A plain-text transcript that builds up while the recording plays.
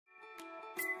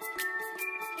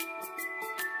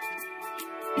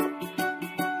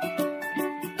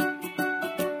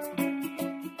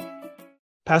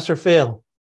Pass or fail.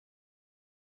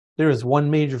 There is one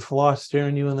major flaw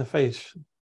staring you in the face.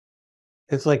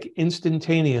 It's like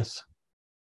instantaneous.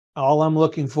 All I'm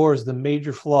looking for is the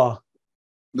major flaw.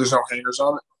 There's no hangers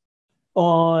on it?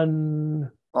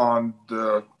 On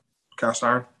the cast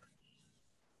iron?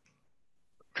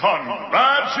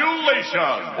 Congratulations!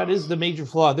 That is the major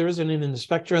flaw. There isn't an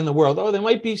inspector in the world. Oh, there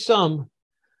might be some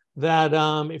that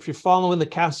if you're following the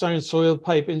Cast Iron Soil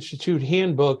Pipe Institute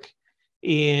handbook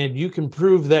and you can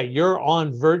prove that you're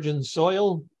on virgin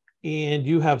soil and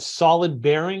you have solid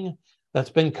bearing that's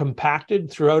been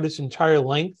compacted throughout its entire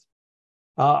length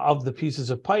of the pieces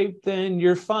of pipe, then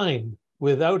you're fine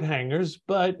without hangers.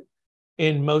 But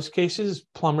in most cases,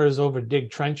 plumbers overdig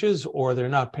trenches or they're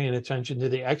not paying attention to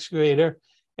the excavator,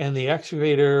 and the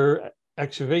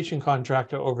excavation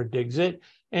contractor overdigs it,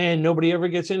 and nobody ever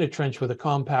gets in a trench with a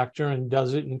compactor and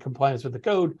does it in compliance with the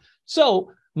code.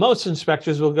 So most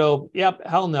inspectors will go, yep,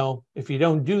 hell no. If you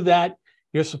don't do that,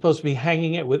 you're supposed to be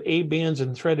hanging it with A-bands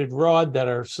and threaded rod that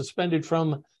are suspended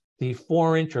from the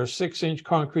 4-inch or 6-inch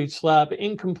concrete slab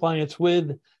in compliance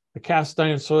with the Cast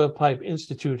Iron Soil Pipe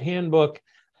Institute handbook.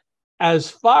 As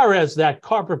far as that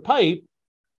copper pipe,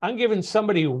 I'm giving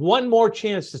somebody one more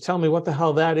chance to tell me what the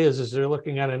hell that is as they're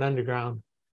looking at an underground.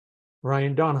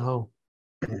 Ryan Donahoe.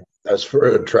 That's for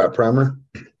a trap primer.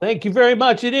 Thank you very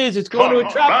much. It is. It's going to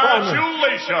a trap primer.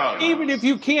 Congratulations! Even if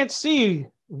you can't see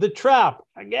the trap,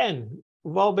 again,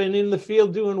 we've all been in the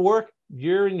field doing work.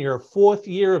 You're in your 4th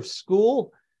year of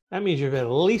school. That means you've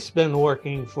at least been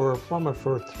working for a plumber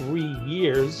for 3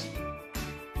 years.